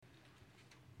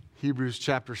Hebrews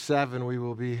chapter 7, we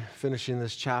will be finishing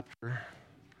this chapter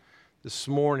this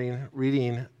morning,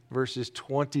 reading verses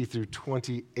 20 through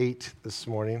 28 this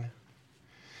morning.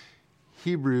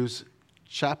 Hebrews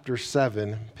chapter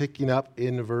 7, picking up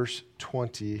in verse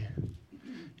 20.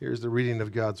 Here's the reading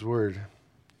of God's word.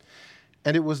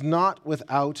 And it was not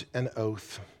without an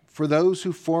oath, for those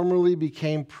who formerly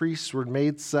became priests were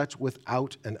made such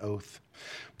without an oath.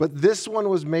 But this one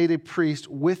was made a priest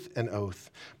with an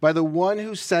oath, by the one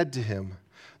who said to him,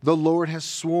 "The Lord has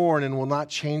sworn and will not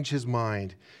change his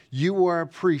mind. You are a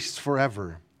priest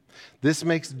forever." This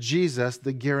makes Jesus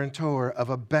the guarantor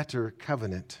of a better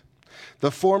covenant.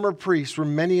 The former priests were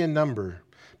many in number,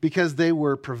 because they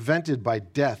were prevented by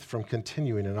death from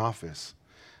continuing in office.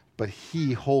 But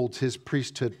he holds his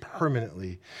priesthood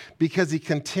permanently, because he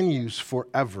continues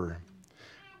forever.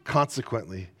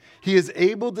 Consequently, he is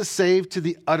able to save to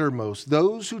the uttermost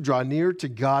those who draw near to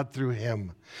God through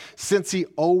him, since he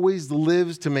always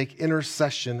lives to make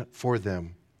intercession for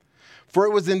them. For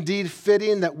it was indeed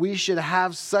fitting that we should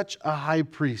have such a high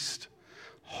priest,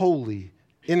 holy,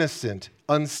 innocent,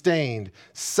 unstained,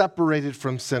 separated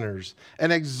from sinners,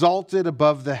 and exalted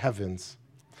above the heavens.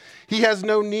 He has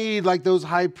no need, like those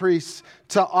high priests,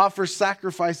 to offer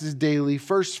sacrifices daily,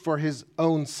 first for his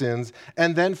own sins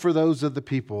and then for those of the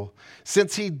people,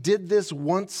 since he did this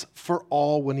once for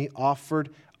all when he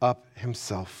offered up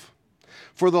himself.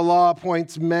 For the law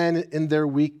appoints men in their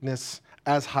weakness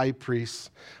as high priests,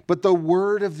 but the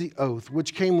word of the oath,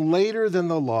 which came later than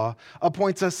the law,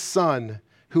 appoints a son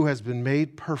who has been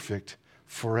made perfect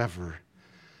forever.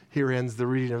 Here ends the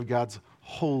reading of God's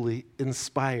holy,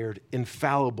 inspired,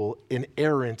 infallible,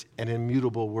 inerrant, and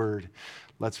immutable word.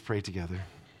 Let's pray together.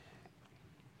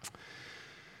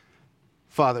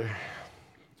 Father,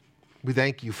 we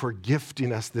thank you for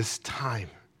gifting us this time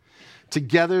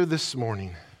together this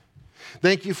morning.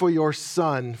 Thank you for your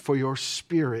Son, for your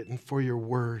Spirit, and for your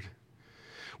word.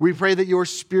 We pray that your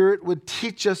Spirit would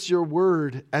teach us your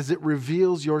word as it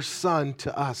reveals your Son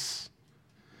to us.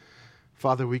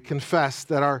 Father, we confess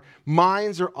that our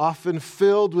minds are often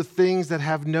filled with things that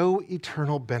have no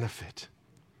eternal benefit.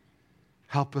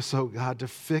 Help us, oh God, to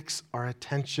fix our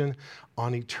attention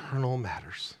on eternal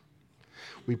matters.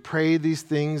 We pray these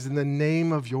things in the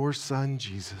name of your Son,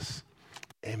 Jesus.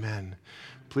 Amen.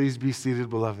 Please be seated,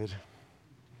 beloved.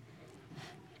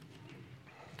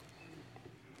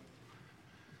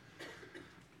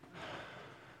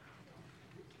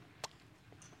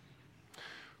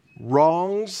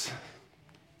 Wrongs,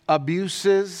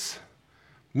 abuses,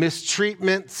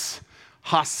 mistreatments,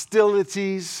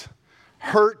 hostilities,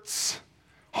 hurts,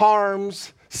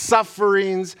 harms,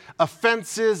 sufferings,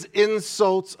 offenses,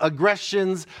 insults,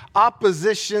 aggressions,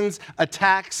 oppositions,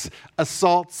 attacks,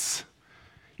 assaults.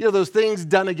 Those things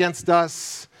done against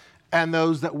us and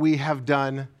those that we have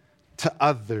done to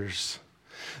others.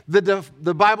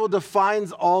 The Bible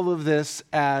defines all of this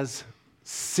as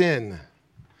sin.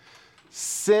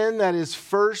 Sin that is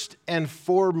first and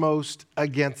foremost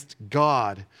against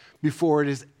God before it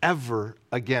is ever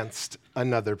against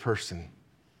another person.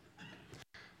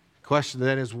 The question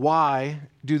then is, why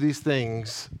do these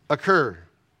things occur?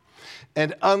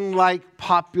 And unlike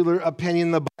popular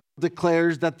opinion, the Bible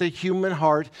declares that the human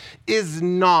heart is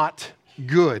not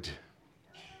good.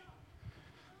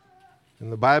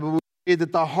 And the Bible will say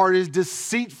that the heart is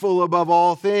deceitful above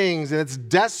all things, and it's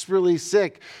desperately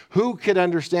sick. Who could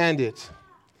understand it?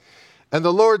 And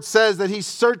the Lord says that he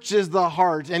searches the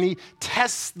heart and he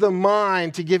tests the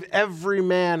mind to give every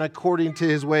man according to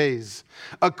his ways,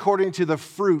 according to the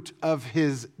fruit of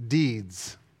his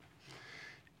deeds.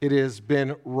 It has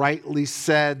been rightly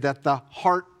said that the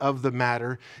heart of the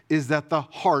matter is that the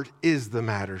heart is the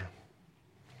matter.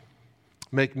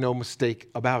 Make no mistake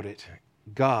about it.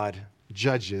 God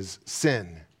judges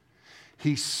sin.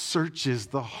 He searches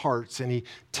the hearts and he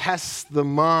tests the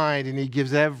mind and he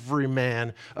gives every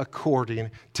man according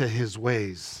to his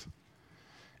ways.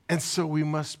 And so we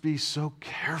must be so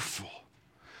careful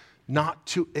not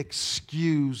to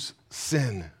excuse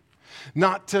sin,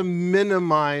 not to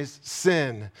minimize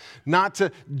sin, not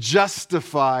to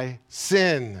justify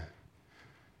sin,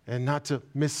 and not to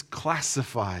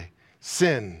misclassify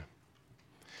sin.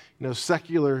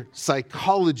 Secular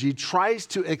psychology tries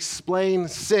to explain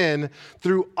sin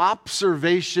through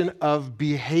observation of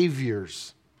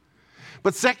behaviors.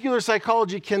 But secular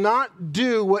psychology cannot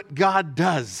do what God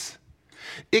does.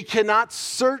 It cannot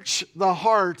search the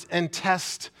heart and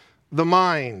test the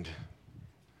mind.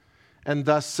 And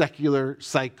thus, secular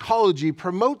psychology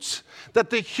promotes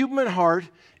that the human heart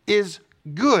is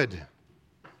good,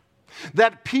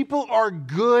 that people are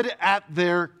good at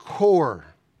their core.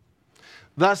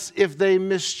 Thus, if they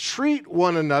mistreat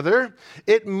one another,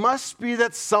 it must be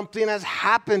that something has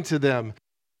happened to them.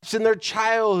 It's in their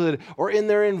childhood or in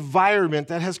their environment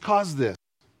that has caused this.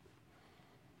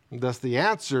 And thus, the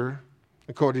answer,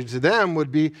 according to them,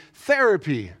 would be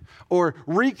therapy or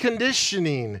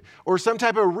reconditioning or some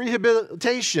type of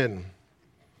rehabilitation.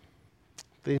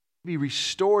 They need to be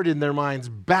restored in their minds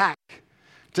back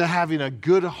to having a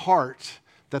good heart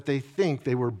that they think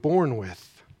they were born with.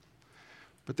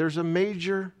 But there's a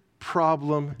major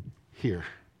problem here.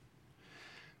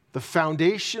 The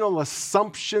foundational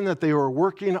assumption that they were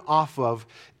working off of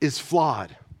is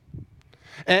flawed.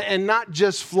 And not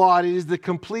just flawed, it is the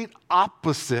complete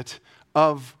opposite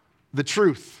of the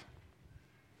truth.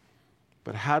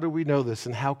 But how do we know this,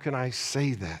 and how can I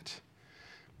say that?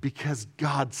 Because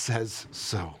God says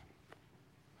so.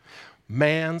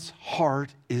 Man's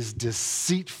heart is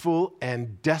deceitful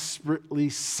and desperately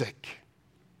sick.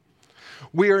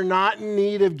 We are not in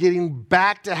need of getting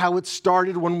back to how it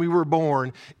started when we were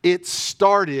born. It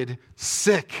started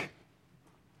sick.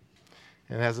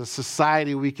 And as a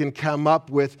society, we can come up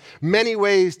with many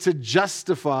ways to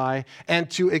justify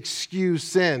and to excuse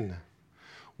sin.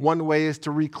 One way is to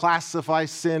reclassify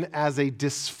sin as a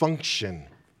dysfunction.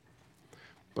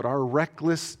 But our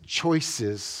reckless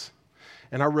choices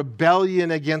and our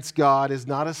rebellion against God is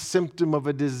not a symptom of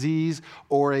a disease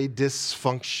or a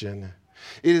dysfunction.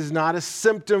 It is not a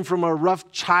symptom from a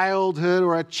rough childhood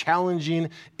or a challenging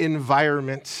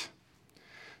environment.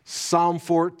 Psalm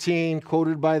 14,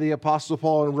 quoted by the Apostle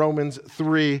Paul in Romans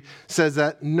 3, says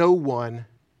that no one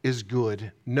is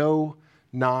good. No,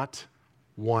 not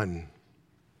one.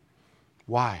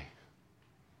 Why?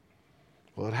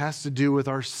 Well, it has to do with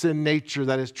our sin nature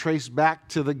that is traced back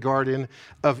to the Garden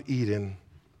of Eden.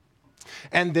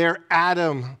 And there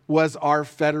Adam was our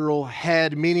federal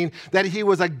head, meaning that he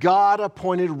was a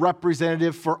God-appointed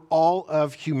representative for all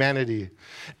of humanity.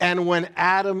 And when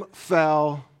Adam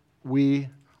fell, we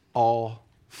all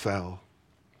fell.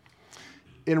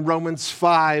 In Romans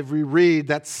 5, we read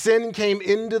that sin came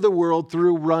into the world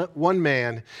through one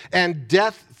man, and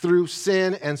death through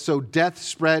sin, and so death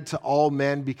spread to all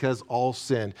men because all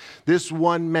sinned. This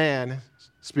one man,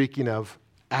 speaking of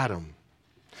Adam.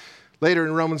 Later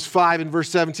in Romans 5 and verse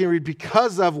 17, we read,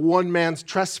 because of one man's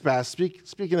trespass,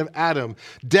 speaking of Adam,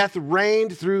 death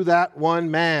reigned through that one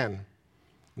man.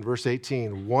 In verse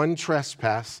 18, one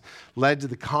trespass led to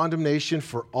the condemnation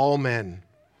for all men.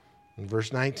 In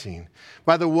verse 19,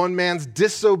 by the one man's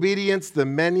disobedience, the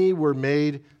many were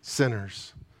made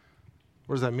sinners.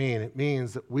 What does that mean? It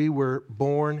means that we were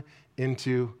born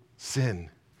into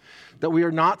sin. That we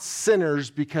are not sinners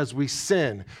because we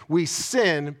sin. We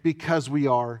sin because we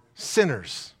are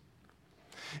sinners.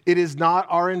 It is not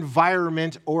our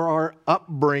environment or our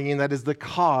upbringing that is the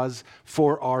cause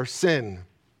for our sin.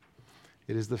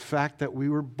 It is the fact that we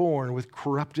were born with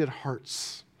corrupted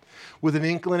hearts, with an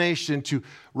inclination to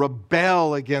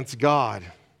rebel against God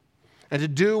and to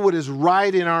do what is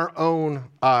right in our own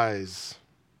eyes.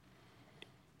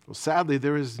 Well, sadly,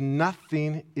 there is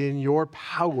nothing in your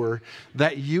power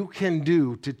that you can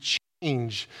do to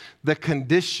change the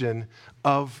condition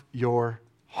of your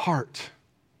heart.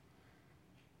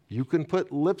 You can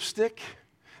put lipstick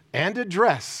and a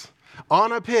dress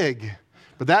on a pig,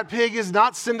 but that pig is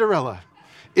not Cinderella.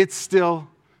 It's still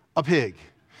a pig.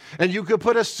 And you could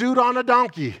put a suit on a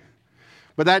donkey,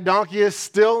 but that donkey is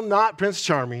still not Prince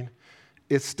Charming.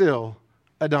 It's still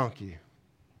a donkey.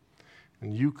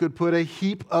 And you could put a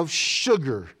heap of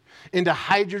sugar into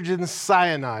hydrogen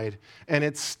cyanide, and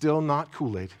it's still not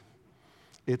Kool-Aid.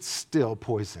 It's still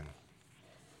poison.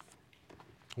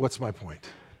 What's my point?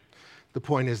 The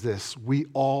point is this: we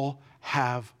all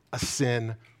have a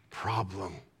sin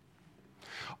problem.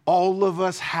 All of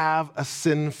us have a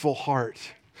sinful heart.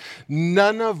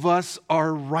 None of us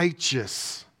are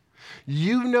righteous.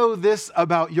 You know this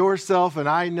about yourself, and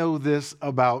I know this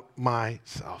about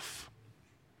myself.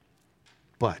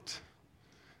 But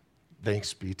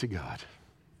thanks be to God.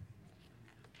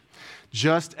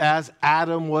 Just as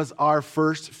Adam was our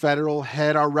first federal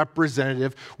head, our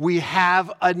representative, we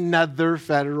have another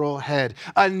federal head,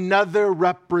 another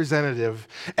representative,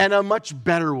 and a much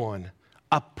better one,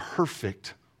 a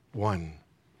perfect one.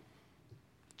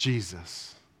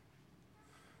 Jesus,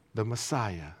 the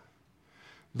Messiah,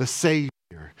 the Savior,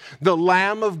 the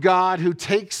Lamb of God who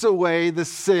takes away the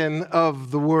sin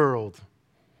of the world.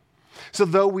 So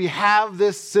though we have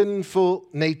this sinful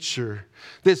nature,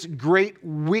 this great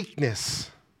weakness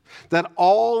that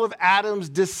all of Adam's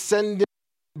descendants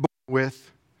were born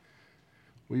with,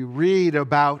 we read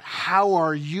about how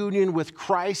our union with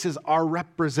Christ as our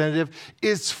representative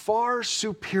is far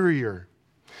superior,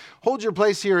 hold your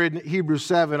place here in Hebrews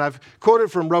 7. I've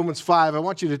quoted from Romans 5. I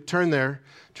want you to turn there.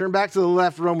 Turn back to the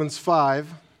left, Romans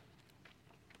 5.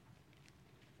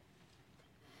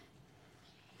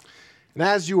 And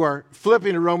as you are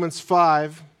flipping to Romans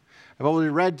 5, I've already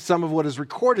read some of what is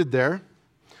recorded there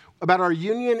about our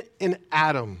union in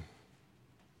Adam.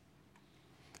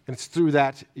 And it's through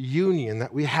that union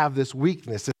that we have this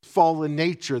weakness, this fallen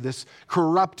nature, this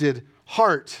corrupted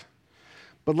heart.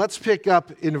 But let's pick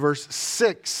up in verse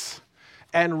 6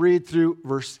 and read through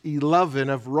verse 11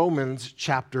 of Romans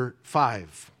chapter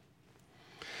 5.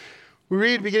 We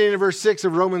read beginning in verse 6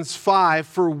 of Romans 5,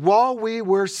 "For while we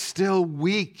were still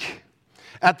weak,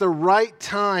 at the right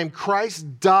time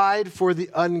Christ died for the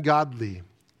ungodly.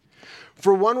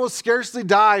 For one will scarcely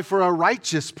die for a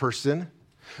righteous person,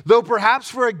 though perhaps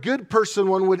for a good person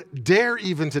one would dare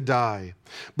even to die.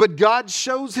 But God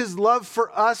shows his love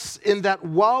for us in that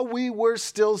while we were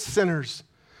still sinners,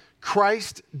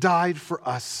 Christ died for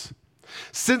us.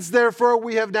 Since therefore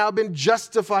we have now been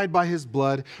justified by his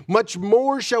blood, much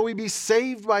more shall we be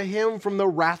saved by him from the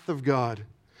wrath of God.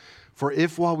 For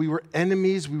if while we were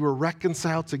enemies we were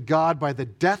reconciled to God by the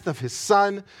death of his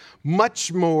Son,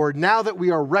 much more, now that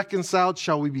we are reconciled,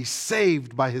 shall we be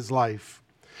saved by his life.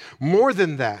 More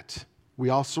than that, we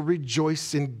also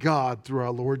rejoice in God through our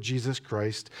Lord Jesus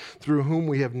Christ, through whom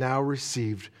we have now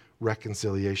received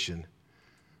reconciliation."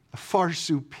 A far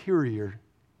superior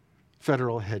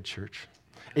federal head church,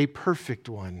 a perfect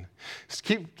one. Just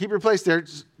keep your place there.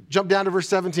 Just jump down to verse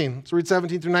 17. Let's read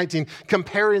 17 through 19,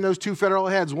 comparing those two federal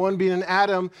heads, one being in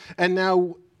Adam and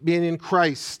now being in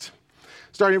Christ.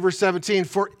 Starting in verse 17,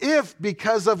 "For if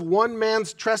because of one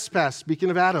man's trespass," speaking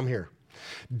of Adam here,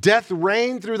 "death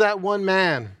reigned through that one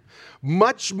man,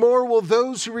 much more will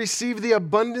those who receive the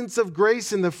abundance of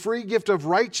grace and the free gift of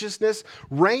righteousness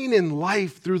reign in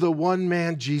life through the one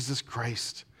man, Jesus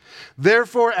Christ.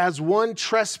 Therefore, as one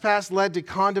trespass led to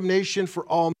condemnation for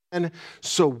all men,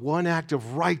 so one act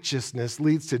of righteousness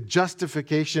leads to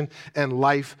justification and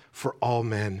life for all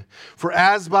men. For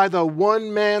as by the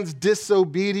one man's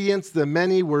disobedience the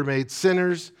many were made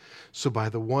sinners, so by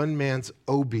the one man's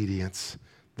obedience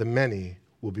the many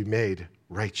will be made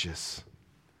righteous."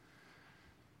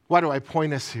 Why do I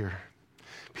point us here?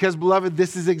 Because, beloved,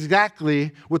 this is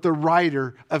exactly what the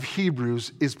writer of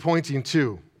Hebrews is pointing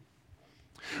to.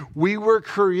 We were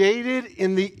created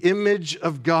in the image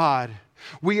of God.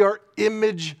 We are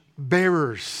image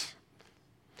bearers.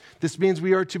 This means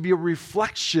we are to be a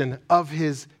reflection of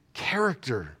his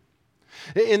character.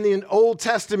 In the Old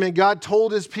Testament, God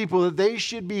told his people that they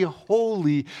should be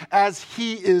holy as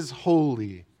he is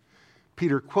holy.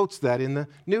 Peter quotes that in the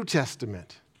New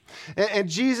Testament. And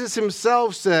Jesus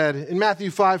himself said in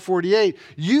Matthew 5:48,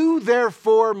 "You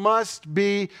therefore must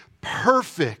be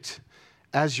perfect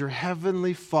as your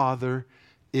heavenly Father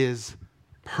is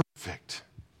perfect."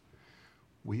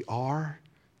 We are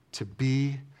to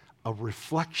be a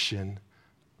reflection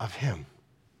of him.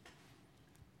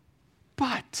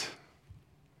 But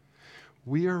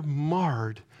we are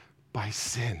marred by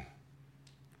sin.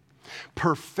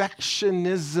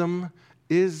 Perfectionism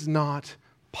is not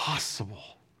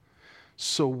possible.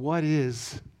 So what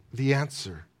is the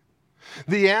answer?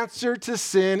 The answer to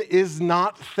sin is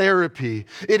not therapy.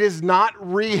 It is not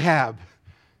rehab.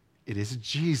 It is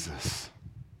Jesus.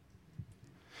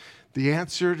 The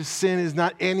answer to sin is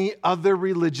not any other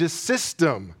religious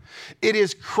system. It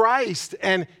is Christ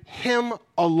and him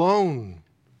alone.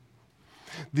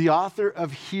 The author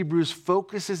of Hebrews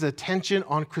focuses attention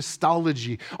on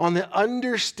Christology, on the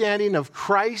understanding of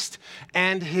Christ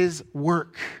and his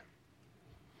work.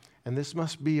 And this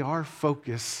must be our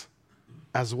focus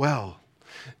as well.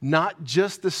 Not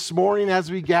just this morning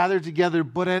as we gather together,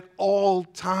 but at all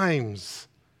times.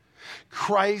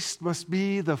 Christ must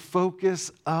be the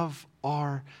focus of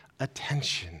our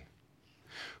attention.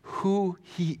 Who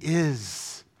he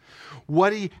is,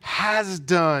 what he has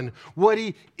done, what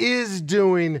he is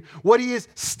doing, what he is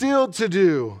still to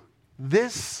do.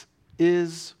 This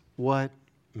is what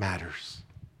matters.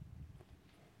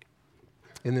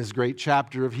 In this great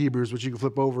chapter of Hebrews, which you can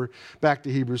flip over back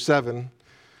to Hebrews 7,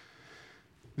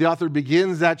 the author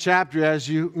begins that chapter, as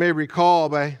you may recall,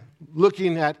 by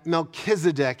looking at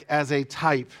Melchizedek as a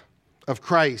type of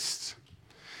Christ.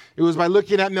 It was by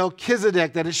looking at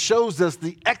Melchizedek that it shows us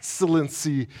the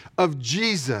excellency of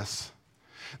Jesus.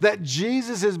 That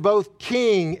Jesus is both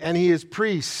king and he is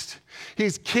priest.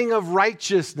 He's king of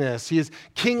righteousness. He is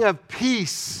king of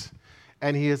peace.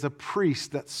 And he is a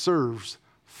priest that serves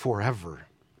forever.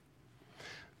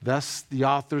 Thus, the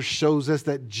author shows us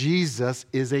that Jesus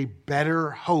is a better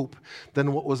hope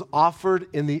than what was offered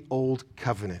in the old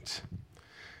covenant.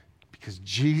 Because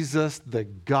Jesus, the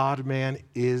God-man,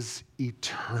 is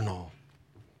eternal.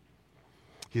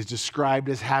 He's described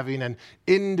as having an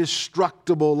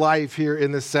indestructible life here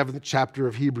in the 7th chapter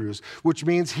of Hebrews, which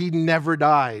means he never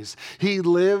dies. He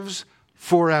lives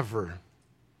forever.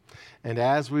 And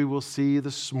as we will see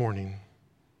this morning,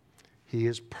 he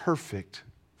is perfect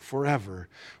forever,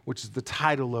 which is the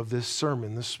title of this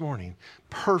sermon this morning.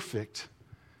 Perfect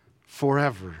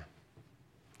forever.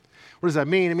 What does that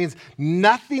mean? It means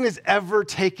nothing is ever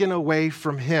taken away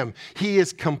from him. He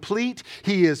is complete.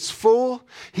 He is full.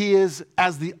 He is,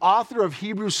 as the author of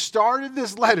Hebrews started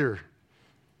this letter,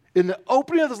 in the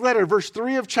opening of this letter, verse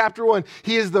 3 of chapter 1,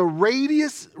 he is the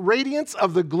radiance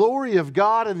of the glory of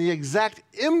God and the exact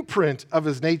imprint of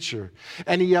his nature.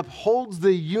 And he upholds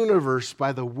the universe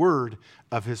by the word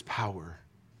of his power.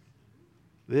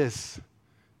 This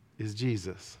is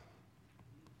Jesus.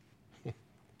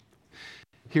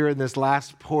 Here in this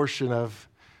last portion of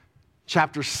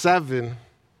chapter 7,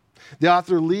 the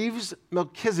author leaves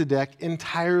Melchizedek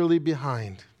entirely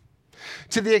behind,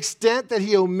 to the extent that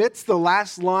he omits the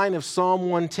last line of Psalm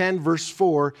 110, verse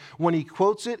 4, when he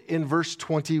quotes it in verse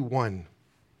 21.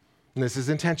 And this is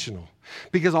intentional,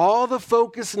 because all the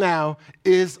focus now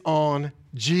is on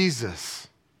Jesus.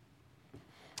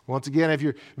 Once again, if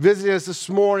you're visiting us this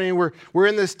morning, we're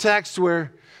in this text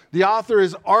where the author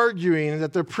is arguing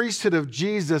that the priesthood of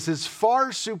Jesus is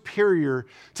far superior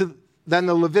than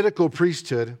the Levitical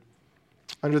priesthood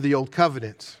under the Old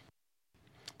Covenant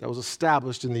that was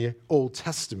established in the Old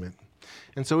Testament.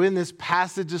 And so in this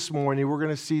passage this morning, we're going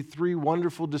to see 3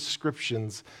 wonderful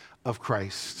descriptions of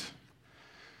Christ.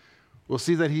 We'll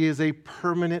see that he is a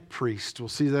permanent priest. We'll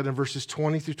see that in verses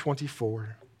 20 through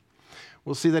 24.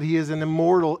 We'll see that he is an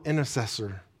immortal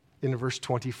intercessor in verse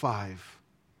 25.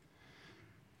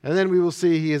 And then we will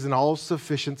see he is an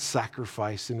all-sufficient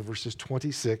sacrifice in verses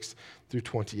 26 through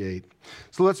 28.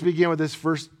 So let's begin with this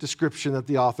first description that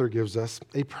the author gives us,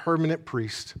 a permanent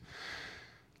priest.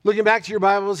 Looking back to your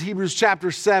Bibles, Hebrews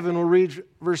chapter 7, we'll read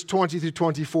verse 20 through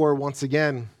 24 once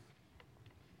again.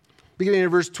 Beginning in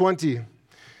verse 20.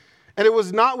 And it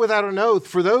was not without an oath,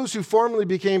 for those who formerly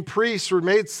became priests were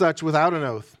made such without an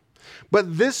oath.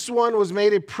 But this one was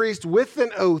made a priest with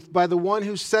an oath by the one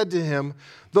who said to him,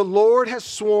 the Lord has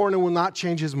sworn and will not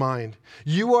change his mind.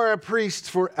 You are a priest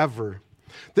forever.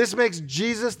 This makes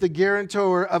Jesus the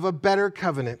guarantor of a better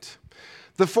covenant.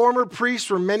 The former priests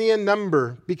were many in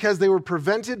number because they were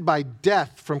prevented by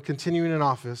death from continuing in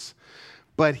office.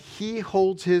 But he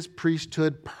holds his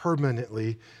priesthood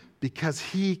permanently because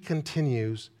he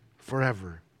continues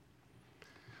forever.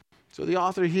 So the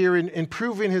author here, in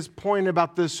proving his point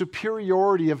about the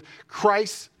superiority of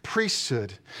Christ's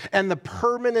priesthood and the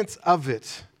permanence of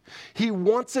it, he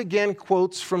once again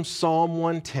quotes from Psalm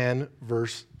 110,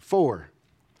 verse 4.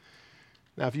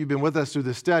 Now, if you've been with us through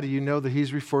the study, you know that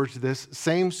he's referred to this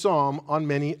same psalm on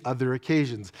many other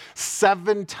occasions.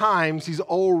 7 times he's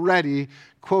already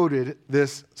quoted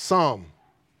this psalm.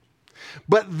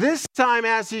 But this time,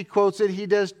 as he quotes it, he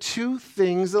does 2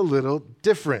 things a little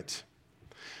different.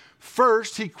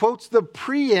 First, he quotes the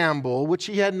preamble, which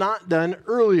he had not done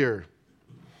earlier.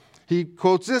 He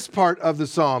quotes this part of the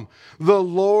psalm. The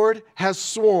Lord has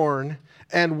sworn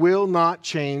and will not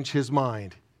change his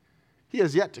mind. He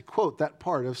has yet to quote that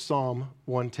part of Psalm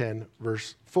 110,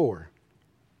 verse 4.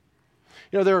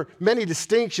 You know, there are many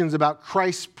distinctions about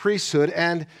Christ's priesthood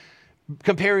and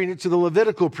comparing it to the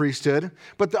Levitical priesthood,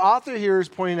 but the author here is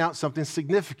pointing out something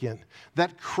significant,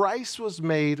 that Christ was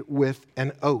made with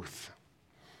an oath.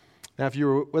 Now, if you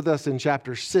were with us in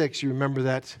chapter 6, you remember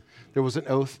that there was an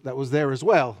oath that was there as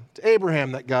well to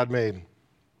Abraham that God made.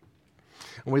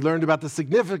 And we learned about the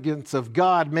significance of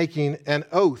God making an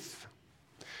oath.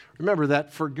 Remember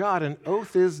that for God, an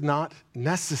oath is not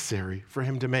necessary for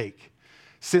him to make,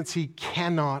 since he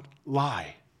cannot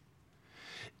lie.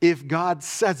 If God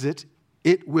says it,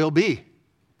 it will be.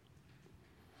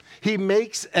 He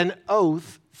makes an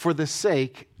oath for the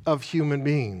sake of human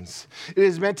beings. It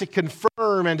is meant to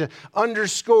confirm and to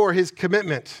underscore his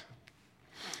commitment.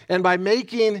 And by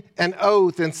making an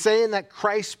oath and saying that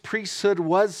Christ's priesthood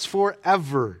was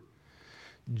forever,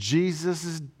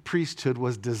 Jesus' priesthood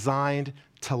was designed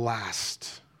to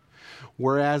last.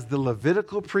 Whereas the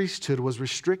Levitical priesthood was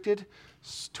restricted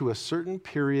to a certain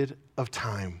period of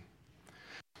time.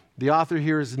 The author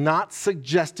here is not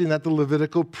suggesting that the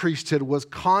Levitical priesthood was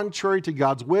contrary to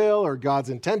God's will or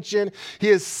God's intention. He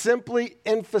is simply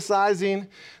emphasizing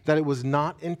that it was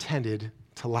not intended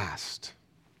to last.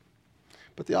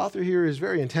 But the author here is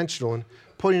very intentional in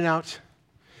pointing out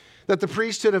that the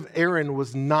priesthood of Aaron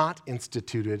was not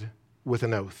instituted with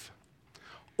an oath.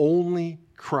 Only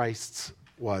Christ's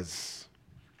was.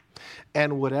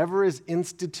 And whatever is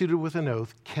instituted with an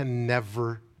oath can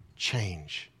never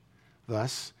change.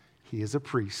 Thus, he is a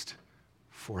priest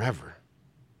forever.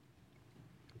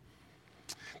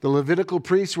 The Levitical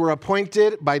priests were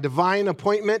appointed by divine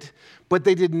appointment, but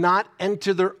they did not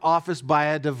enter their office by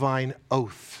a divine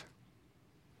oath.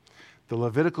 The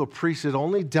Levitical priesthood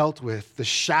only dealt with the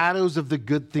shadows of the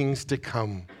good things to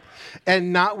come,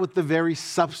 and not with the very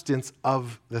substance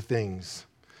of the things.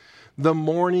 The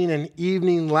morning and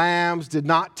evening lambs did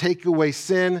not take away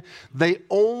sin. They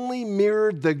only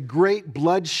mirrored the great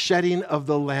blood shedding of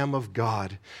the Lamb of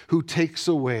God, who takes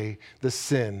away the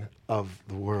sin of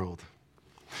the world.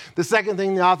 The second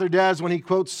thing the author does when he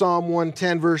quotes Psalm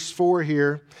 110, verse 4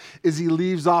 here, is he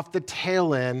leaves off the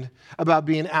tail end about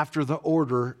being after the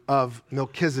order of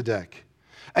Melchizedek.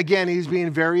 Again, he's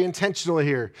being very intentional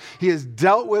here. He has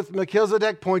dealt with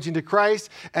Melchizedek, pointing to Christ,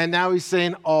 and now he's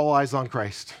saying all eyes on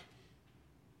Christ.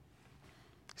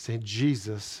 He's saying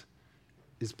Jesus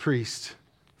is priest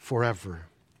forever.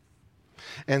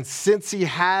 And since he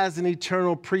has an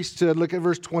eternal priesthood, look at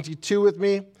verse 22 with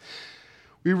me.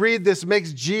 We read this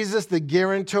makes Jesus the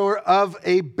guarantor of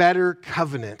a better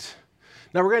covenant.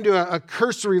 Now, we're going to do a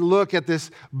cursory look at this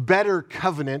better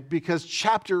covenant because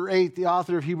chapter 8, the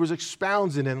author of Hebrews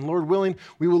expounds in it. And Lord willing,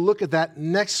 we will look at that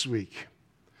next week.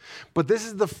 But this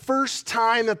is the first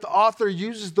time that the author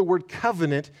uses the word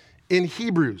covenant in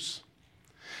Hebrews.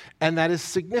 And that is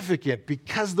significant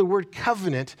because the word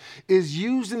covenant is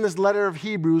used in this letter of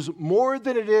Hebrews more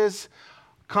than it is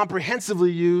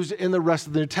comprehensively used in the rest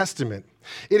of the New Testament.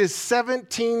 It is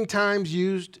 17 times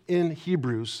used in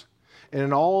Hebrews. And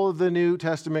in all of the New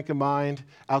Testament combined,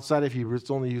 outside of Hebrews,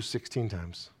 it's only used 16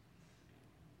 times.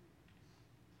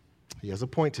 He has a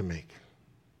point to make.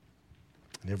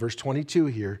 And in verse 22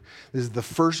 here, this is the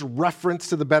first reference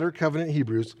to the better covenant in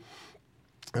Hebrews.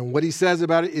 And what he says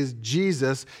about it is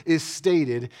Jesus is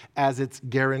stated as its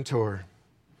guarantor.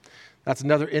 That's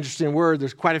another interesting word.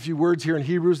 There's quite a few words here in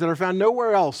Hebrews that are found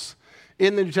nowhere else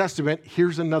in the New Testament.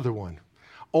 Here's another one,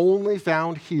 only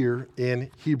found here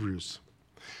in Hebrews.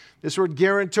 This word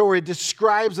guarantor, it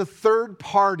describes a third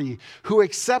party who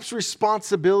accepts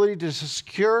responsibility to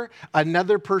secure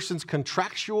another person's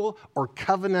contractual or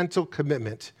covenantal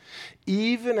commitment,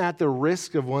 even at the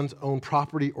risk of one's own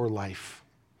property or life.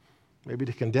 Maybe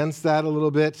to condense that a little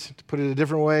bit, to put it a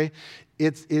different way,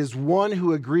 it is one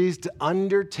who agrees to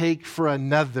undertake for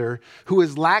another who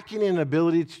is lacking in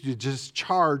ability to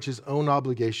discharge his own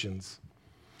obligations.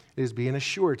 It is being a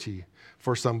surety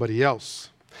for somebody else.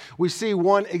 We see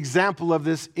one example of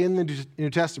this in the New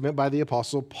Testament by the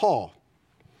Apostle Paul.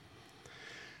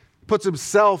 He puts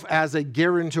himself as a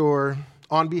guarantor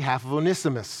on behalf of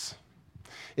Onesimus.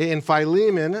 In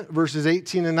Philemon, verses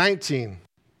 18 and 19,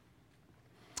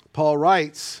 Paul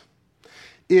writes,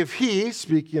 he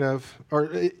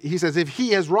says, if he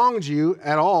has wronged you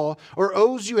at all or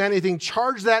owes you anything,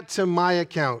 charge that to my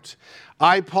account.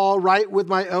 I, Paul, write with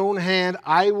my own hand,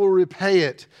 I will repay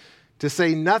it, to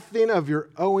say nothing of your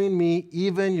owing me,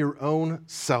 even your own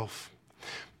self.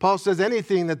 Paul says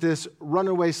anything that this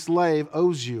runaway slave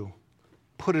owes you,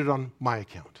 put it on my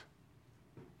account.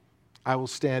 I will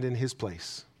stand in his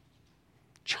place.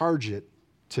 Charge it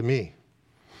to me.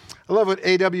 I love what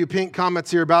A.W. Pink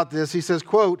comments here about this. He says,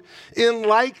 quote, in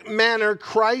like manner,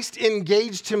 Christ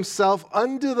engaged himself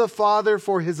unto the Father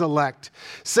for his elect,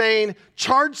 saying,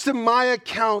 charge to my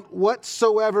account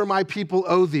whatsoever my people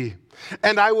owe thee,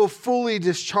 and I will fully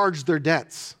discharge their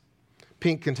debts.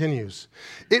 Pink continues,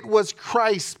 it was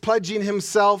Christ pledging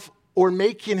himself or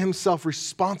making himself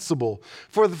responsible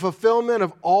for the fulfillment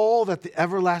of all that the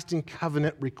everlasting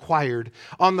covenant required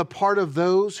on the part of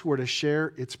those who are to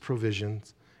share its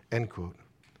provisions. End quote.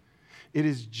 It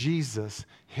is Jesus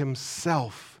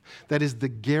himself that is the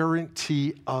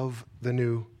guarantee of the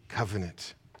new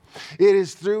covenant. It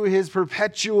is through his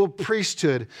perpetual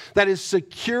priesthood that is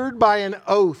secured by an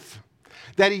oath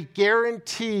that he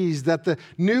guarantees that the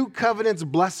new covenant's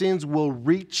blessings will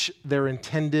reach their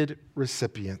intended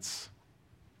recipients.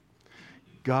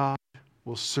 God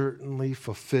will certainly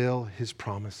fulfill his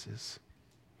promises.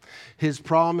 His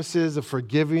promises of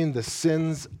forgiving the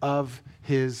sins of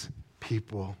his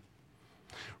people.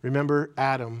 Remember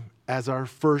Adam as our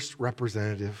first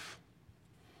representative.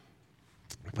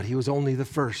 But he was only the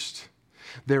first.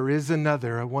 There is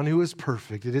another, one who is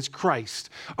perfect. It is Christ,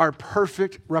 our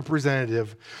perfect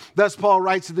representative. Thus, Paul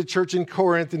writes to the church in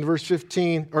Corinth in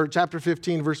chapter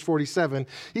 15, verse 47.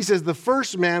 He says, the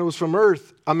first man was from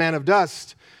earth, a man of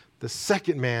dust. The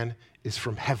second man is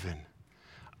from heaven,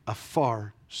 a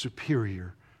far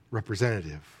superior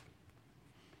representative.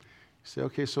 You say,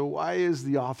 okay, so why is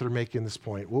the author making this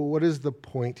point? Well, what is the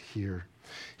point here?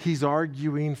 He's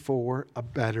arguing for a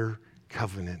better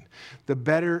covenant, the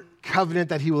better covenant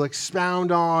that he will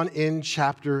expound on in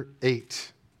chapter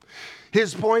 8.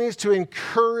 His point is to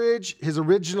encourage his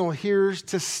original hearers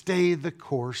to stay the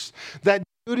course, that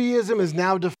Judaism is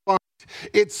now defined.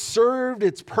 It served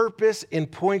its purpose in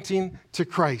pointing to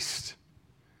Christ.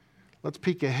 Let's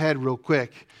peek ahead real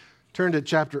quick. Turn to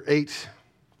chapter 8,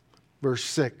 verse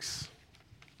 6.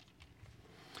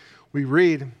 We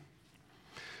read,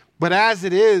 "But as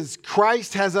it is,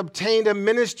 Christ has obtained a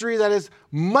ministry that is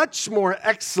much more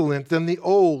excellent than the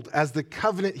old, as the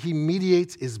covenant he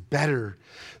mediates is better,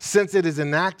 since it is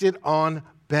enacted on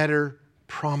better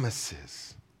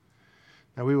promises."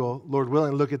 Now we will, Lord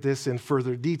willing, look at this in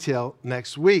further detail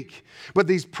next week. But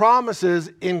these promises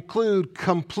include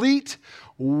complete,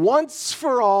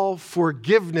 once-for-all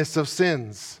forgiveness of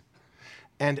sins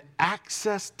and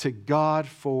access to God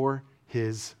for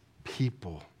his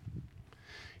people.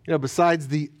 You know, besides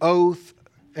the oath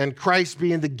and Christ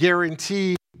being the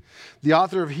guarantee, the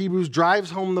author of Hebrews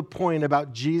drives home the point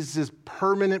about Jesus'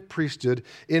 permanent priesthood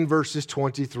in verses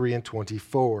 23 and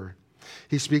 24.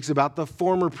 He speaks about the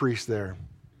former priests there.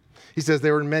 He says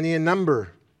they were many in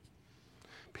number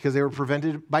because they were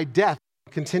prevented by death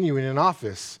continuing in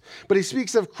office. But he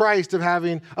speaks of Christ, of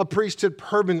having a priesthood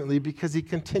permanently because he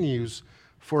continues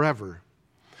forever.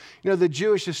 You know, the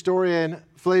Jewish historian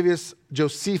Flavius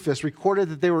Josephus recorded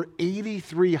that there were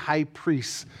 83 high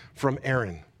priests from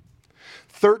Aaron.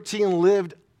 13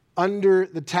 lived under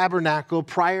the tabernacle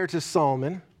prior to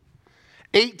Solomon.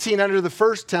 18 under the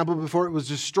first temple before it was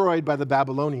destroyed by the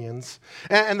Babylonians.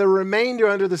 And the remainder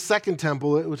under the second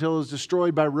temple until it was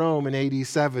destroyed by Rome in AD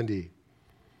 70.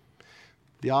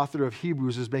 The author of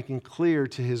Hebrews is making clear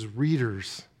to his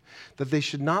readers that they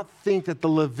should not think that the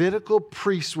Levitical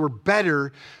priests were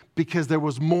better because there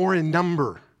was more in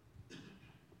number.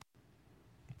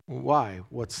 Why?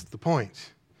 What's the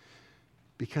point?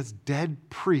 Because dead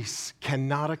priests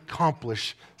cannot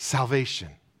accomplish salvation.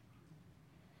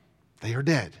 They are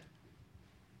dead.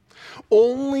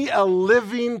 Only a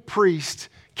living priest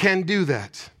can do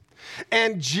that.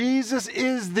 And Jesus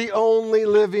is the only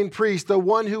living priest, the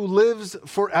one who lives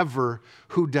forever,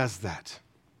 who does that.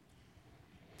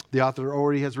 The author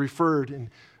already has referred in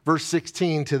verse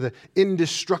 16 to the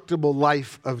indestructible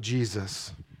life of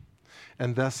Jesus.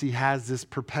 And thus he has this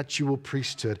perpetual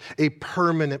priesthood, a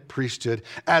permanent priesthood,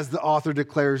 as the author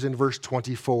declares in verse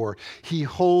 24. He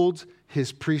holds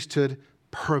his priesthood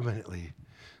permanently.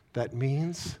 That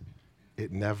means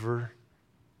it never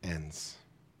ends.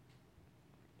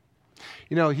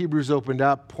 You know, Hebrews opened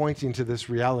up pointing to this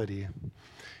reality.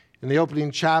 In the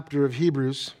opening chapter of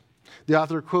Hebrews, the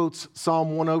author quotes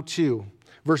Psalm 102,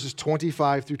 verses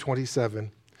 25 through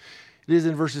 27. It is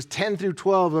in verses 10 through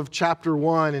 12 of chapter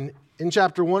 1. And in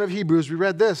chapter 1 of Hebrews, we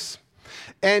read this: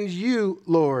 "And you,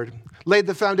 Lord, laid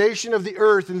the foundation of the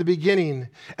earth in the beginning,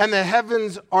 and the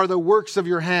heavens are the works of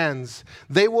your hands.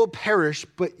 They will perish,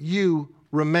 but you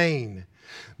remain.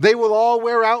 They will all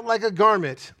wear out like a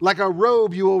garment. Like a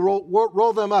robe, you will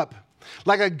roll them up.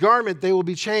 Like a garment, they will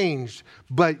be changed.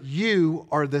 But you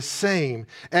are the same,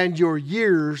 and your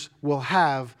years will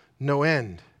have no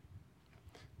end."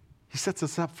 He sets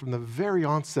us up from the very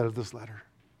onset of this letter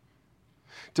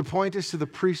to point us to the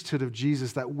priesthood of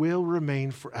Jesus that will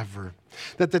remain forever,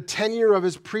 that the tenure of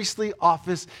his priestly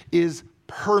office is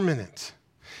permanent.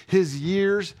 His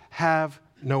years have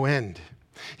no end.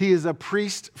 He is a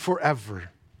priest forever,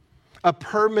 a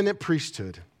permanent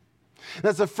priesthood.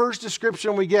 That's the first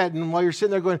description we get. And while you're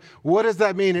sitting there going, what does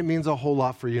that mean? It means a whole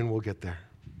lot for you, and we'll get there.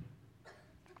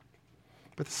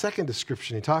 But the second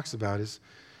description he talks about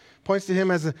points to him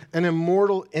as an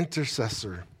immortal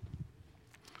intercessor.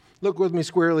 Look with me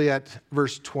squarely at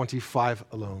verse 25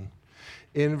 alone.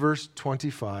 In verse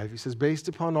 25, he says, based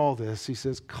upon all this, he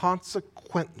says,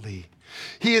 consequently,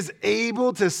 he is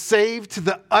able to save to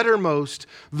the uttermost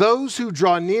those who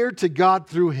draw near to God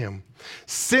through him,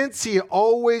 since he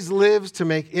always lives to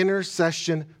make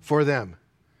intercession for them.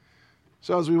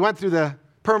 So as we went through the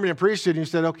permanent priesthood, you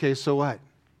said, okay, so what?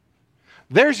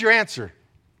 There's your answer.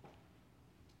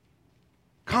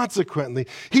 Consequently,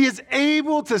 he is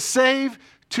able to save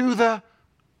to the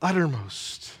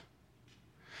uttermost.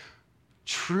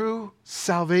 True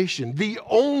salvation, the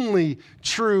only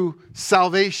true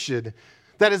salvation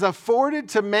that is afforded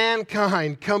to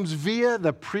mankind, comes via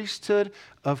the priesthood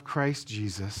of Christ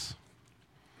Jesus.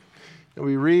 And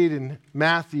we read in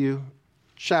Matthew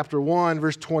chapter 1,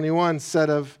 verse 21, said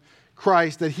of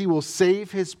Christ that he will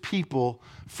save his people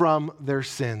from their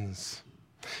sins.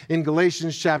 In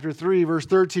Galatians chapter 3, verse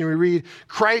 13, we read,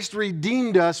 Christ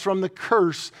redeemed us from the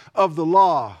curse of the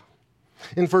law.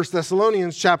 In 1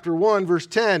 Thessalonians chapter 1, verse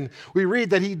 10, we read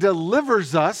that he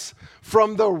delivers us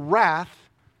from the wrath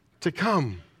to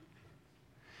come.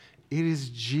 It is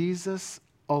Jesus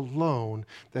alone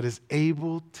that is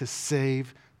able to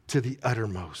save to the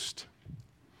uttermost.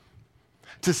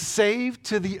 To save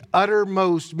to the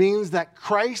uttermost means that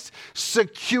Christ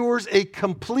secures a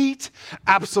complete,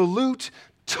 absolute,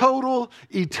 total,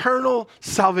 eternal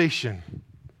salvation.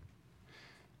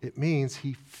 It means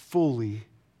he fully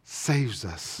saves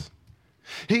us.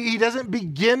 He doesn't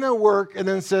begin a work and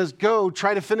then says, go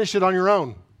try to finish it on your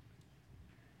own.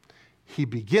 He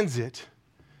begins it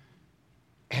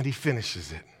and he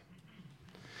finishes it.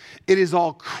 It is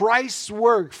all Christ's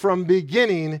work from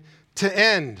beginning to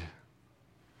end.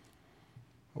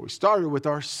 We started with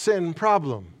our sin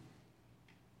problem.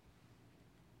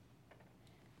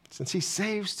 Since he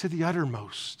saves to the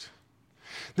uttermost.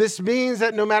 This means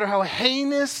that no matter how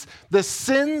heinous the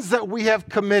sins that we have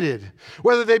committed,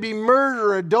 whether they be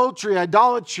murder, adultery,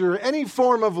 idolatry, or any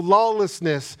form of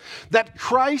lawlessness, that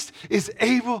Christ is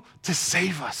able to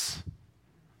save us.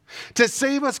 To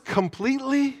save us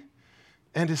completely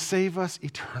and to save us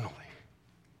eternally.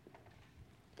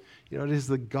 You know, it is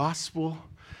the gospel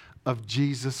of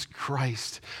Jesus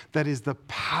Christ that is the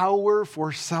power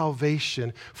for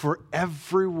salvation for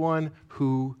everyone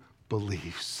who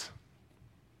believes.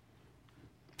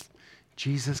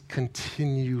 Jesus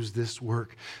continues this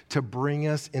work to bring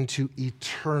us into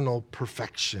eternal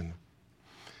perfection.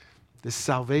 This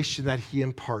salvation that he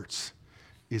imparts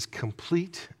is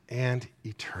complete and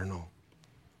eternal.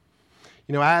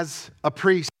 You know, as a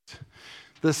priest,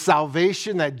 the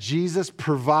salvation that Jesus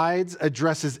provides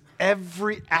addresses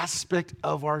every aspect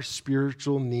of our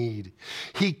spiritual need.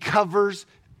 He covers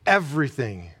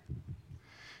everything.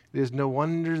 It is no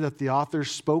wonder that the author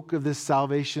spoke of this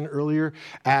salvation earlier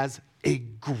as a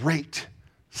great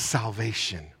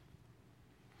salvation.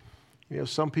 You know,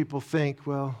 some people think,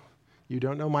 well, you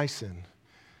don't know my sin.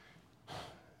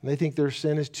 And they think their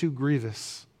sin is too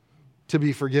grievous to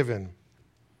be forgiven.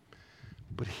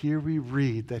 But here we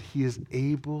read that he is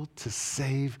able to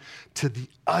save to the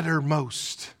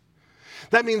uttermost.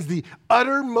 That means the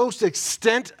uttermost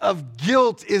extent of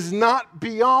guilt is not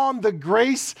beyond the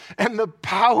grace and the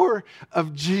power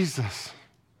of Jesus.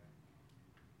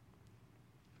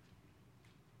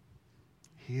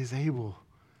 He is able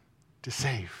to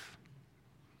save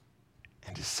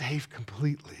and to save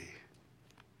completely.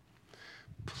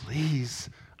 Please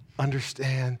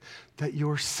understand that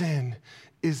your sin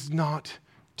is not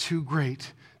too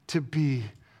great to be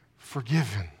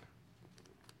forgiven.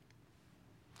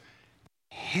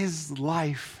 His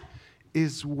life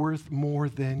is worth more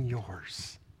than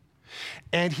yours.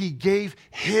 And he gave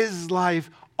his life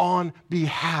on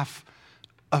behalf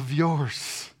of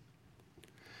yours.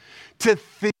 To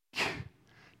think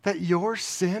that your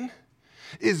sin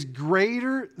is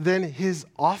greater than his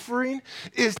offering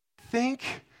is to think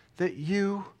that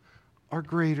you are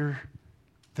greater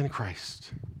than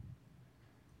Christ.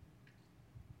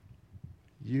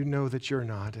 You know that you're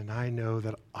not, and I know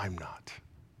that I'm not.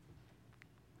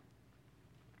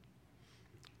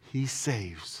 He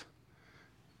saves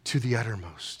to the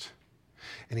uttermost.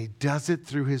 And he does it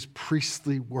through his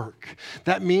priestly work.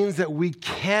 That means that we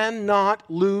cannot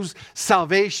lose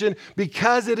salvation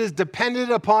because it is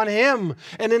dependent upon him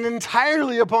and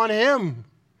entirely upon him.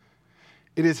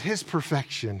 It is his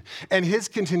perfection and his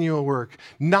continual work,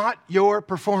 not your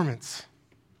performance.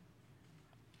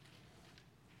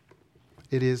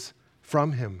 It is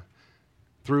from him,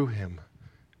 through him,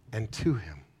 and to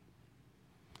him.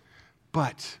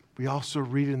 But we also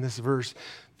read in this verse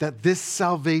that this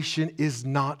salvation is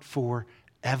not for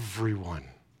everyone.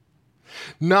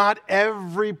 Not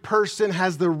every person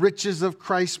has the riches of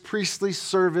Christ's priestly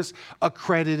service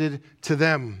accredited to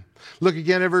them. Look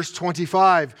again at verse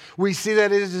 25. We see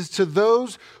that it is to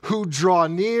those who draw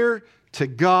near to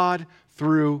God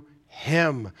through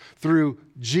him, through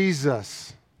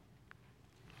Jesus.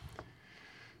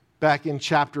 Back in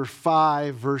chapter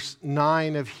 5, verse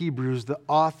 9 of Hebrews, the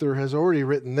author has already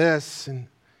written this. In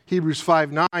Hebrews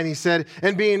 5:9, he said,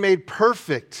 and being made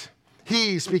perfect,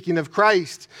 he, speaking of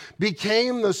Christ,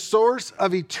 became the source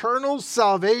of eternal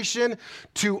salvation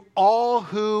to all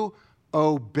who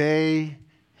obey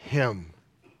him.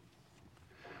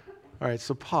 All right,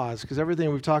 so pause, because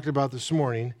everything we've talked about this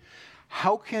morning,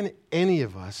 how can any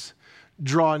of us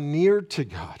draw near to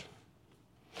God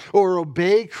or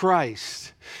obey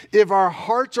Christ if our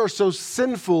hearts are so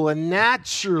sinful and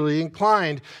naturally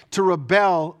inclined to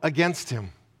rebel against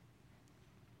him?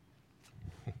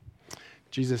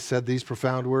 Jesus said these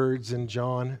profound words in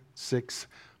John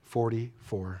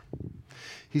 6:44.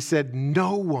 He said,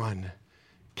 no one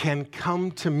can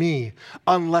come to me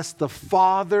unless the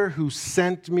Father who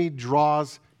sent me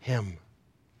draws him.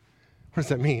 What does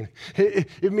that mean?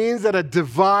 It means that a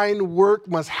divine work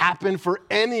must happen for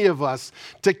any of us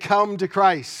to come to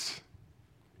Christ.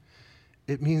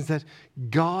 It means that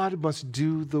God must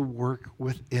do the work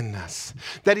within us,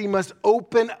 that he must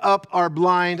open up our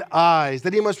blind eyes,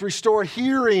 that he must restore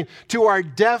hearing to our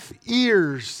deaf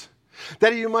ears,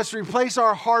 that he must replace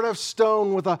our heart of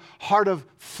stone with a heart of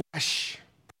flesh.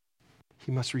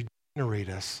 He must regenerate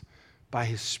us by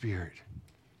his Spirit,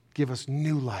 give us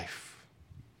new life.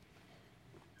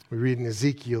 We read in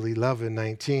Ezekiel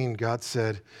 11:19, God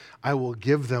said, I will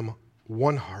give them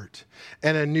one heart,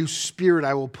 and a new spirit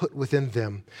I will put within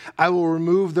them. I will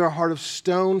remove their heart of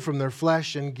stone from their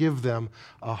flesh and give them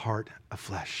a heart of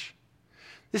flesh.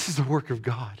 This is the work of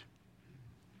God.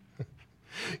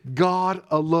 God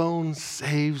alone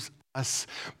saves us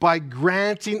by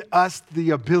granting us the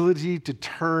ability to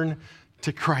turn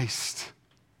to Christ.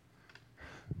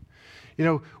 You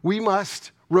know, we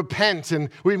must repent and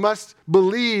we must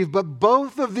believe, but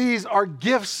both of these are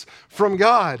gifts from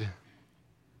God.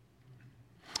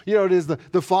 You know, it is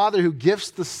the Father who gifts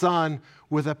the Son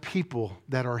with a people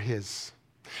that are his.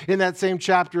 In that same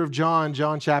chapter of John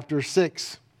chapter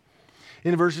 6,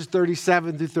 in verses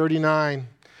 37 through 39,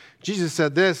 Jesus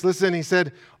said this. Listen, he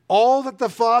said, all that the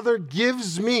Father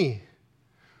gives me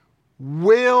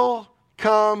will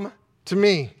come to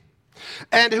me.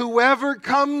 And whoever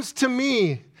comes to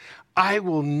me, I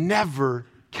will never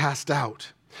cast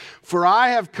out. For I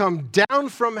have come down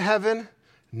from heaven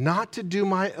not to do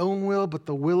my own will, but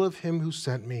the will of him who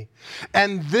sent me.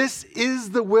 And this is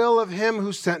the will of him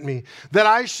who sent me, that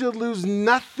I should lose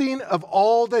nothing of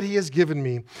all that he has given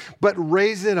me, but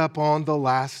raise it up on the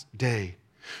last day.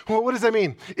 Well, what does that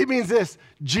mean? It means this: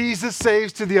 Jesus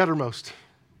saves to the uttermost.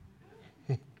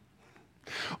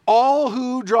 All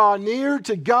who draw near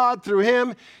to God through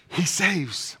him, he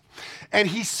saves. And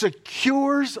he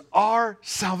secures our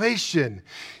salvation.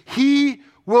 He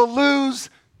will lose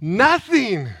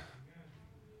nothing.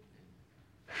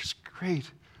 There's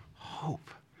great hope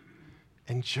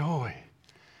and joy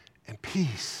and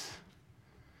peace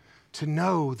to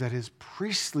know that his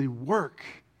priestly work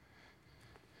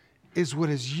is what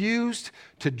is used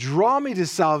to draw me to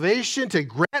salvation, to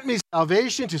grant me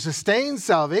salvation, to sustain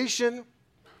salvation.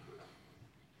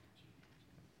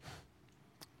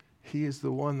 He is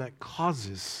the one that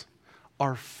causes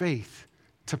our faith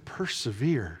to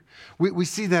persevere. We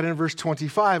see that in verse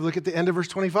 25. Look at the end of verse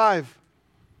 25.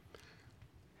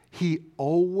 He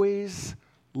always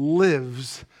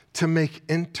lives to make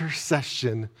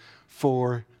intercession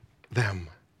for them.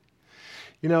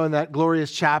 You know, in that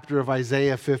glorious chapter of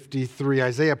Isaiah 53,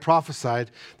 Isaiah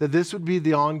prophesied that this would be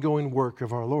the ongoing work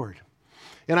of our Lord.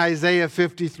 In Isaiah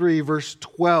 53, verse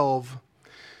 12,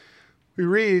 we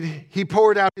read, he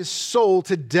poured out his soul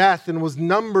to death and was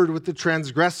numbered with the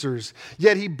transgressors.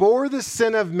 Yet he bore the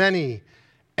sin of many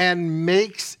and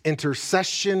makes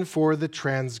intercession for the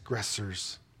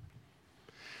transgressors.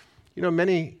 You know,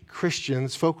 many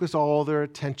Christians focus all their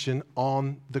attention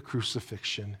on the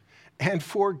crucifixion, and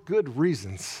for good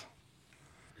reasons.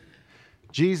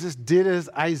 Jesus did as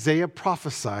Isaiah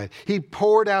prophesied. He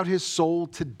poured out his soul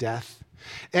to death,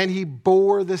 and he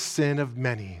bore the sin of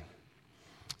many.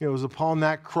 It was upon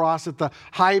that cross that the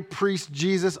high priest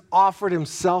Jesus offered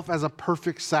himself as a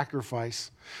perfect sacrifice.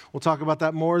 We'll talk about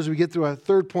that more as we get through our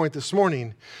third point this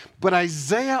morning. But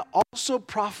Isaiah also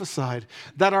prophesied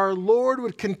that our Lord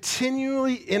would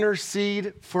continually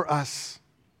intercede for us.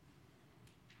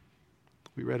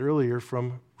 We read earlier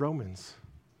from Romans.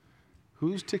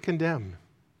 Who's to condemn?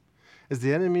 As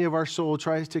the enemy of our soul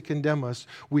tries to condemn us,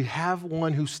 we have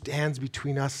one who stands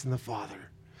between us and the Father.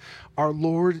 Our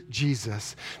Lord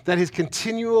Jesus, that his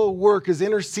continual work is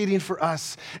interceding for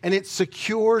us, and it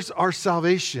secures our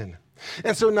salvation.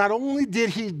 And so not only did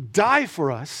he die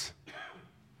for us,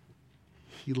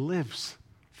 he lives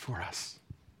for us.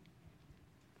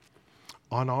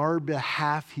 On our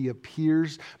behalf, he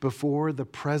appears before the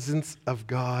presence of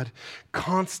God,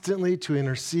 constantly to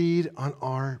intercede on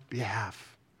our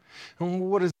behalf. And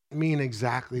what does it mean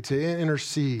exactly to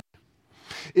intercede?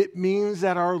 It means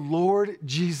that our Lord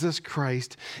Jesus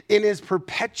Christ, in his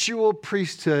perpetual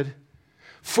priesthood,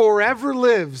 forever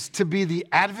lives to be the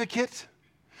advocate,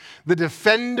 the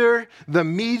defender, the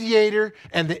mediator,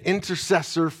 and the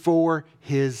intercessor for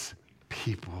his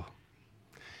people.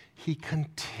 He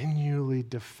continually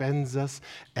defends us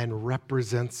and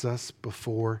represents us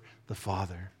before the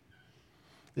Father.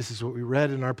 This is what we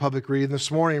read in our public reading this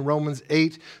morning, Romans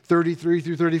 8, 33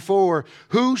 through 34.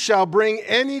 Who shall bring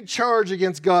any charge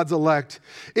against God's elect?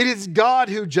 It is God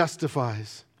who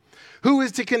justifies. Who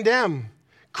is to condemn?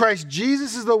 Christ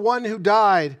Jesus is the one who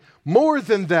died. More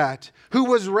than that, who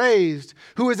was raised,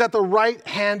 who is at the right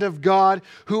hand of God,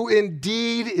 who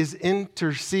indeed is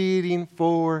interceding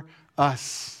for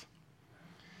us.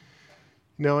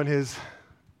 In his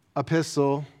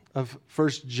epistle of 1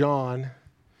 John,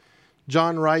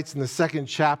 John writes in the second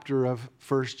chapter of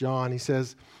 1 John, he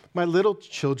says, "My little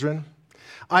children,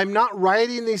 I'm not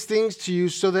writing these things to you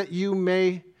so that you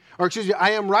may,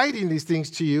 I am writing these things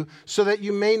to you so that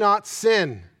you may not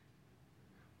sin.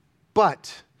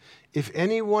 But if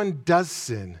anyone does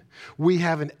sin, we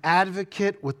have an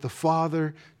advocate with the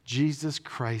Father, Jesus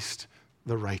Christ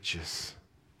the righteous."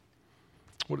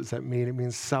 What does that mean? It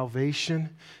means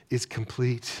salvation is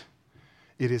complete.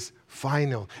 It is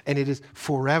final, and it is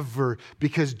forever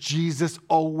because Jesus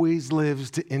always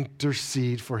lives to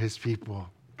intercede for his people.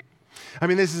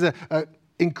 This is an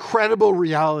incredible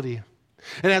reality.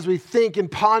 And as we think and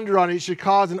ponder on it, it should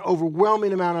cause an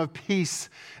overwhelming amount of peace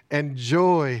and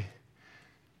joy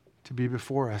to be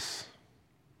before us,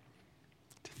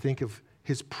 to think of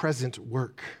his present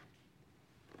work.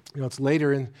 It's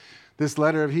later in this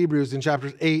letter of Hebrews in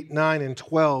chapters 8, 9, and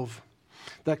 12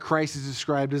 that Christ is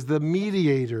described as the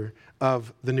mediator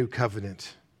of the new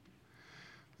covenant.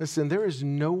 Listen, there is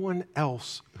no one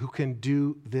else who can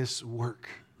do this work.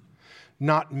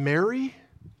 Not Mary,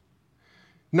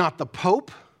 not the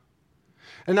Pope,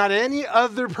 and not any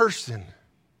other person.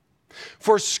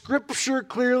 For Scripture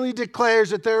clearly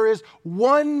declares that there is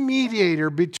one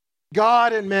mediator between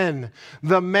God and men,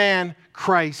 the man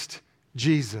Christ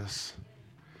Jesus.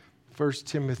 1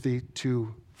 Timothy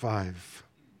 2:5.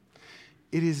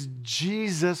 It is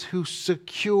Jesus who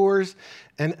secures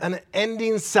an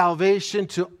unending salvation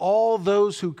to all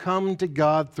those who come to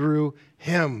God through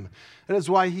him. That is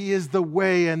why he is the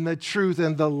way and the truth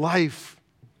and the life.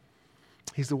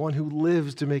 He's the one who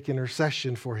lives to make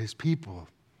intercession for his people.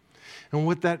 And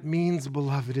what that means,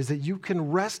 beloved, is that you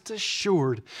can rest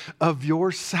assured of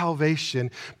your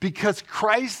salvation because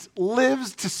Christ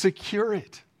lives to secure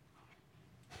it.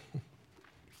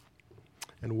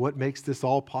 And what makes this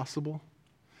all possible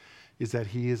is that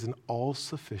he is an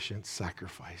all-sufficient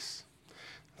sacrifice.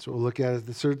 That's what we'll look at as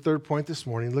the third point this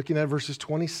morning, looking at verses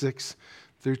 26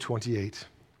 through 28.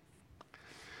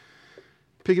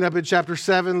 Picking up in chapter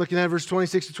 7, looking at verse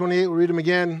 26 to 28, we'll read them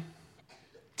again.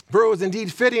 "For it was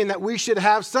indeed fitting that we should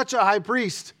have such a high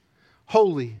priest,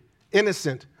 holy,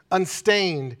 innocent,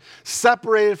 unstained,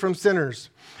 separated from sinners,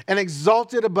 and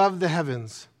exalted above the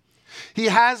heavens. He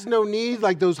has no need,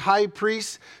 like those high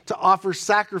priests, to offer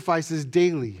sacrifices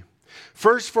daily,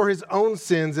 first for his own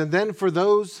sins and then for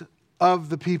those of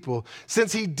the people,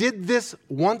 since he did this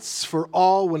once for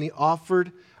all when he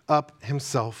offered up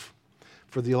himself.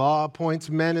 For the law appoints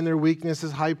men in their weakness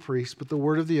as high priests, but the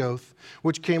word of the oath,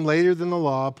 which came later than the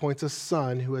law, appoints a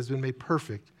son who has been made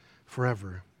perfect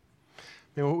forever."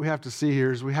 What we have to see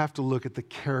here is we have to look at the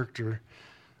character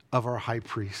of our high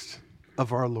priest,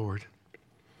 of our Lord.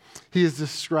 He is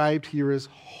described here as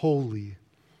holy,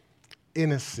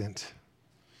 innocent,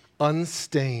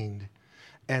 unstained,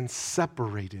 and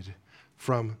separated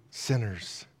from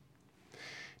sinners.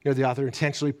 The author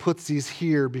intentionally puts these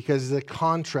here because of the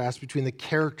contrast between the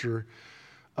character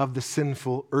of the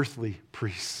sinful earthly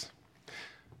priests.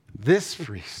 This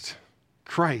priest,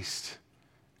 Christ,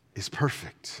 is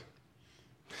perfect.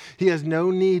 He has no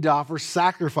need to offer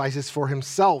sacrifices for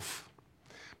himself,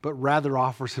 but rather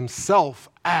offers himself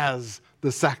as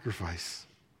the sacrifice.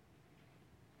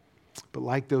 But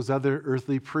like those other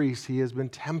earthly priests, he has been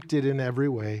tempted in every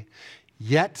way,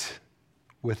 yet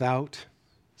without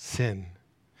sin.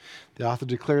 The author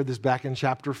declared this back in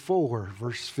chapter 4,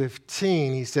 verse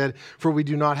 15. He said, "For we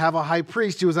do not have a high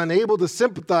priest who is unable to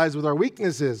sympathize with our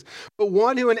weaknesses, but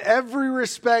one who in every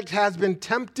respect has been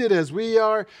tempted as we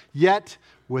are, yet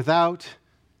without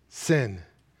sin."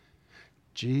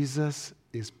 Jesus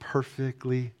is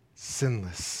perfectly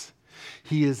sinless.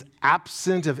 He is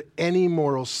absent of any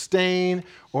moral stain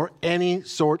or any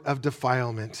sort of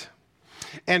defilement.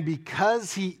 And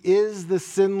because he is the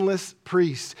sinless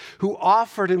priest who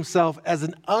offered himself as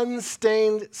an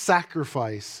unstained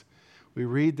sacrifice, we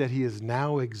read that he is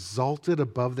now exalted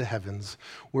above the heavens,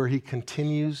 where he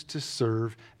continues to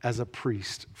serve as a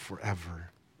priest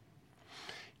forever.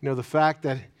 The fact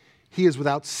that he is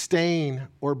without stain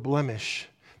or blemish,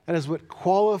 that is what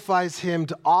qualifies him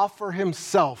to offer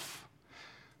himself,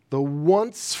 the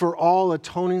once for all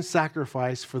atoning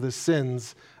sacrifice for the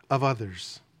sins of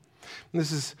others. And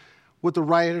this is what the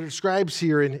writer describes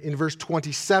here in verse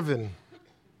 27.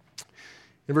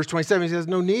 In verse 27, he says,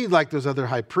 no need like those other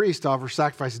high priests to offer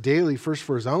sacrifice daily, first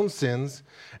for his own sins,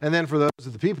 and then for those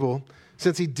of the people,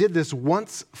 since he did this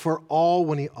once for all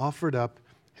when he offered up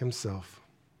himself.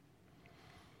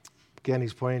 Again,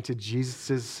 he's pointing to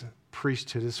Jesus'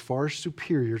 priesthood is far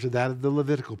superior to that of the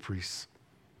Levitical priests.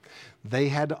 They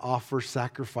had to offer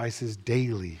sacrifices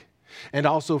daily, and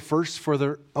also first for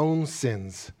their own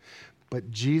sins.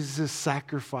 But Jesus'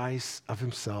 sacrifice of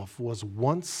himself was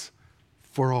once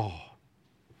for all.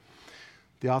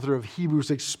 The author of Hebrews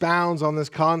expounds on this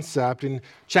concept in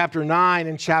chapter 9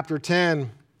 and chapter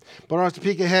 10. But I want us to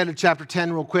peek ahead at chapter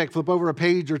 10 real quick. Flip over a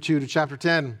page or two to chapter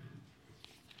 10.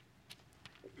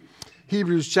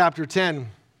 Hebrews chapter 10.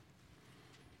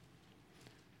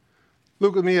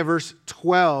 Look with me at verse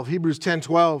 12. Hebrews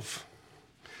 10:12.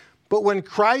 But when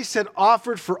Christ had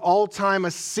offered for all time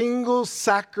a single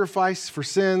sacrifice for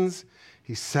sins,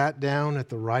 he sat down at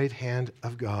the right hand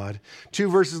of God. 2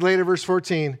 verses later, verse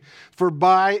 14. For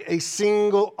by a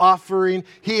single offering,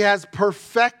 he has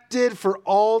perfected for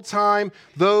all time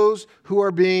those who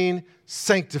are being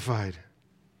sanctified.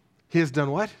 He has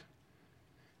done what?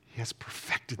 He has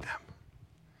perfected them.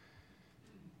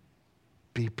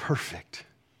 Be perfect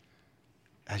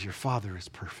as your Father is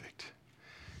perfect.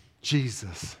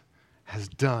 Jesus has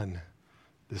done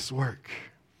this work.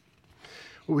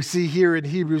 What we see here in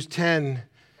Hebrews 10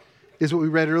 is what we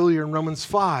read earlier in Romans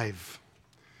 5.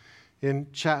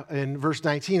 In verse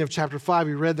 19 of chapter 5,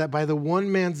 we read that by the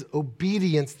one man's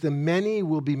obedience, the many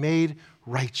will be made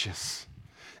righteous.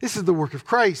 This is the work of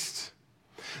Christ,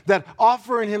 that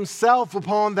offering himself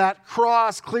upon that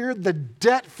cross cleared the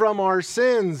debt from our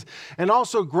sins and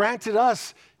also granted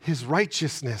us his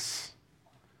righteousness.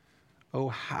 Oh,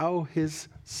 how his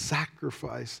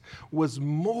sacrifice was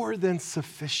more than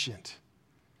sufficient.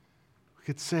 We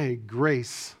could say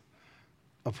grace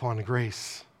upon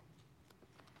grace.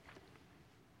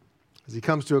 As he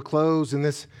comes to a close in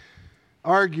this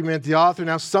argument, the author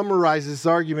now summarizes this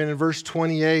argument in verse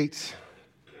 28.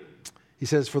 He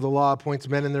says, for the law appoints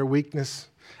men in their weakness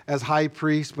as high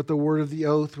priests, but the word of the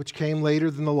oath, which came later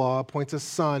than the law, appoints a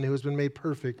son who has been made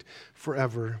perfect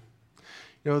forever.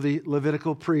 You know, the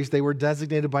Levitical priests, they were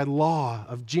designated by law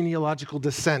of genealogical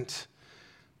descent,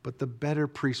 but the better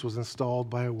priest was installed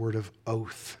by a word of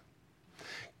oath.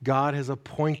 God has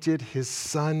appointed his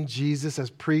son Jesus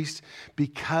as priest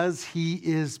because he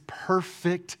is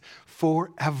perfect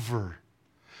forever,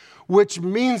 which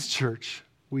means, church,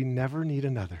 we never need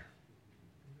another.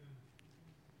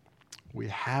 We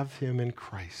have him in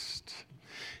Christ.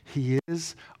 He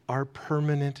is our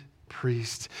permanent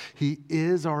priest. He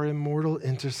is our immortal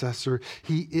intercessor.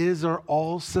 He is our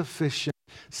all-sufficient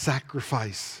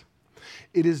sacrifice.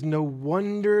 It is no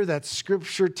wonder that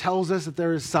Scripture tells us that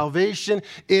there is salvation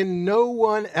in no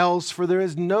one else, for there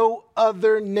is no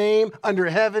other name under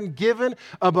heaven given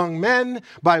among men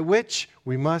by which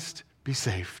we must be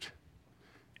saved.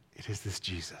 It is this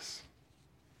Jesus.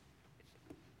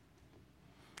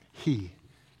 He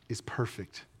is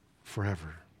perfect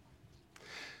forever.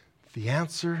 The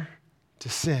answer to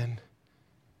sin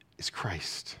is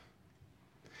Christ.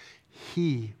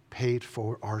 He paid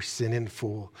for our sin in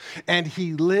full, and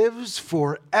he lives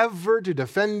forever to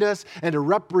defend us and to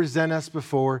represent us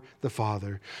before the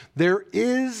Father. There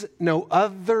is no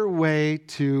other way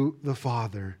to the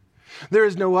Father. There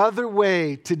is no other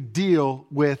way to deal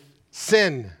with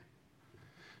sin.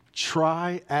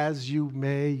 Try as you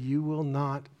may, you will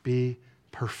not be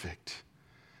perfect.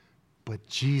 But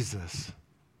Jesus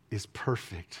is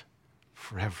perfect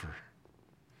forever.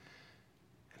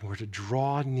 And we're to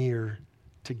draw near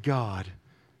to God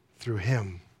through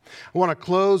him. I want to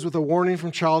close with a warning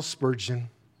from Charles Spurgeon.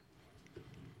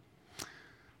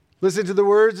 Listen to the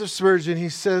words of Spurgeon. He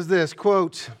says this,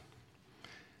 quote,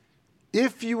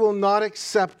 if you will not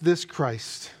accept this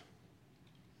Christ,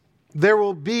 there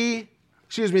will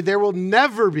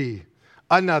never be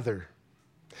another.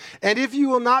 And if you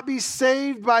will not be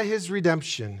saved by his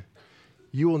redemption,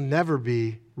 you will never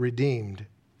be redeemed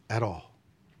at all.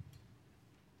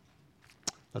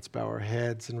 Let's bow our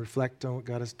heads and reflect on what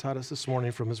God has taught us this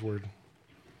morning from his word.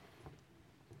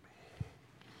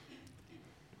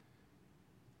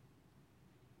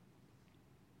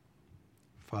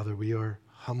 Father, we are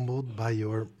humbled by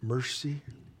your mercy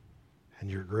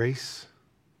and your grace.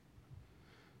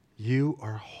 You,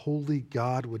 our holy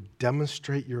God, would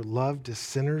demonstrate your love to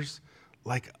sinners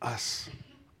like us.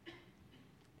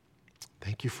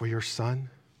 Thank you for your Son.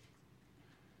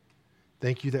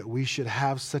 Thank you that we should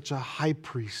have such a high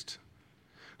priest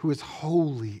who is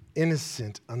holy,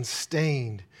 innocent,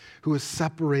 unstained, who is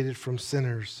separated from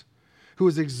sinners, who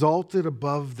is exalted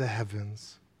above the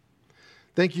heavens.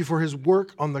 Thank you for his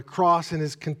work on the cross and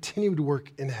his continued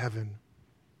work in heaven.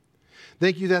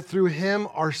 Thank you that through him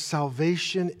our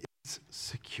salvation is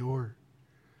secure.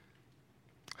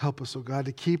 Help us, O God,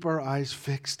 to keep our eyes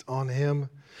fixed on him,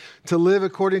 to live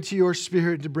according to your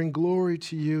Spirit, to bring glory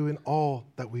to you in all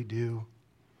that we do.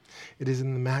 It is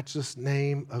in the matchless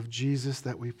name of Jesus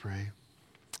that we pray.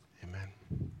 Amen.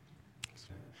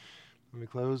 Let me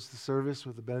close the service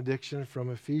with a benediction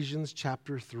from Ephesians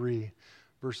chapter 3,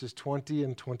 verses 20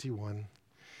 and 21.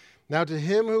 Now to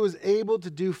him who is able to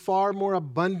do far more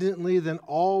abundantly than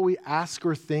all we ask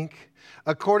or think,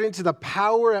 according to the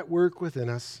power at work within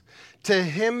us, to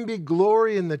him be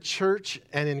glory in the church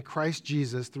and in Christ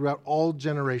Jesus throughout all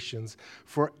generations,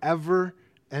 forever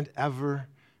and ever.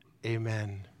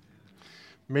 Amen.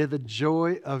 May the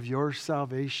joy of your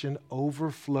salvation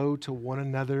overflow to one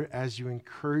another as you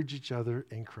encourage each other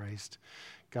in Christ.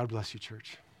 God bless you,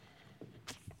 church.